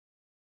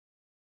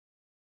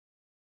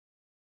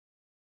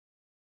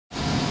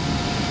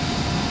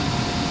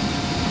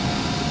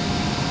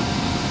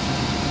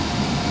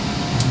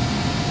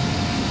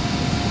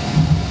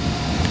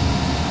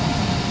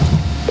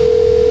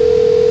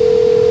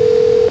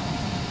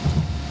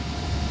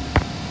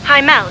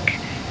Hi, Malk.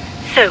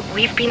 So,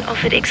 we've been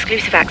offered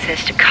exclusive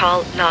access to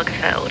Karl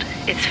Lagerfeld.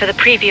 It's for the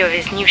preview of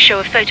his new show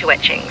of photo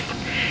etchings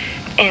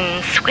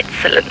in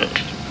Switzerland.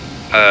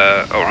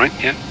 All right,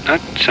 yeah,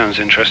 that sounds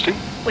interesting.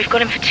 We've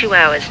got him for 2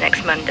 hours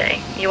next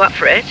Monday. You up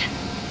for it?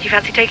 Do you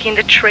fancy taking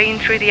the train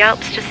through the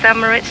Alps to St.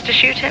 Moritz to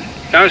shoot him?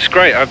 No, it's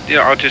great.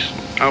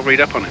 I'll read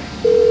up on it.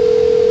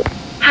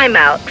 Hi,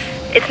 Malks.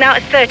 It's now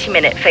a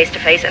 30-minute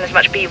face-to-face and as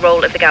much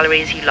B-roll of the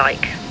gallery as you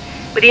like.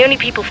 We're the only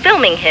people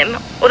filming him,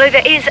 although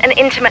there is an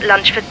intimate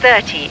lunch for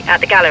 30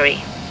 at the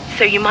gallery.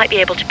 So you might be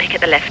able to pick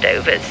at the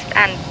leftovers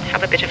and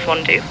have a bit of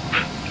fondue.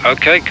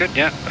 Okay, good,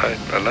 yeah.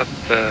 I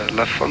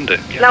love fondue.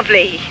 Yeah.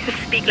 Lovely.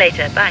 Speak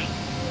later. Bye.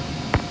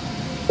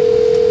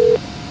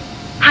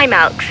 Hi,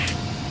 Malks.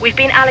 We've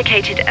been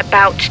allocated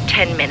about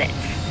 10 minutes.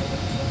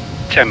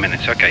 10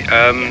 minutes, okay.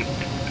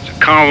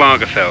 Karl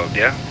Lagerfeld,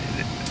 yeah?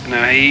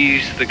 Now,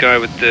 he's the guy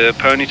with the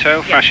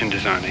ponytail, yeah. Fashion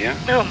designer, yeah?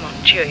 Oh, mon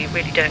Dieu, you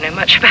really don't know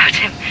much about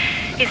him.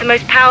 He's the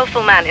most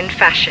powerful man in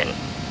fashion.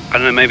 I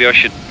don't know, maybe I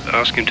should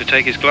ask him to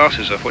take his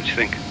glasses off. What do you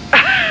think?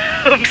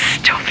 Oh,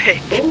 stop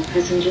it. All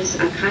passengers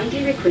are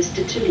kindly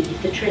requested to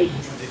leave the train.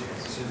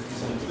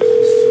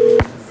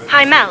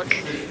 Hi, Malk.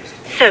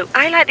 So,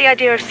 I like the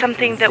idea of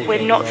something that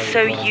we're not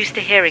so used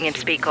to hearing him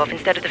speak of,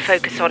 instead of the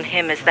focus on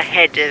him as the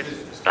head of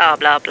blah,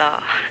 blah,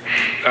 blah.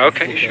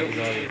 Okay, sure.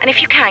 And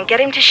if you can, get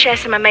him to share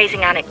some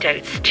amazing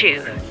anecdotes,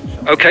 too.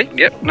 Okay,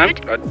 yep, no,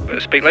 I'll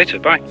speak later,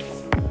 bye.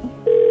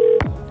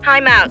 Hi,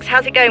 Malks.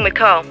 How's it going with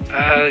Karl?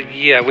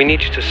 Yeah, we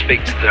need you to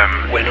speak to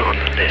them. We're not on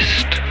the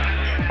list.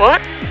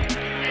 What?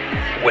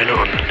 We're not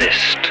on the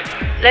list.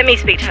 Let me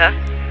speak to her.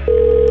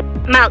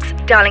 Malks,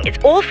 darling, it's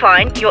all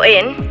fine. You're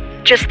in.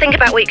 Just think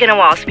about what you're going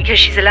to ask, because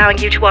she's allowing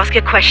you to ask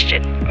a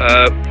question.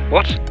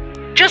 What?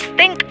 Just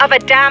think of a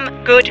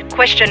damn good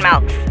question,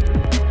 Malks.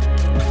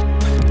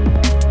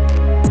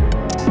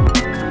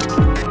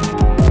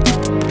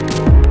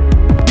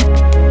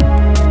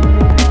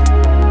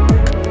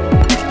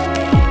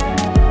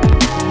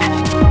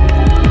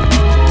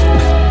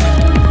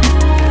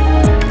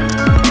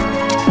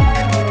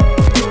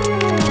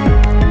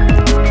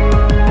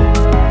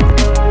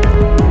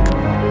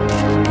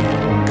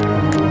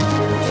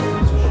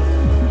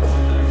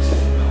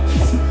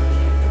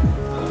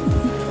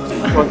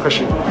 One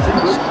question.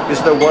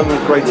 Is there one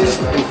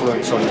greatest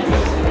influence on you?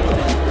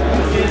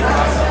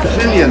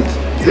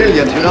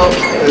 Zillions, you know,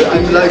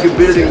 I'm like a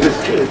building with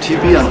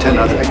TV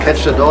antennas. I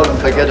catch it all and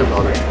forget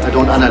about it. I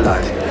don't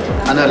analyze.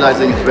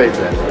 Analyzing is very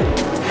bad.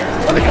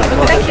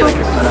 Thank you.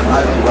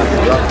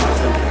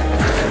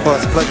 Well,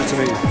 it's a pleasure to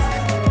meet you.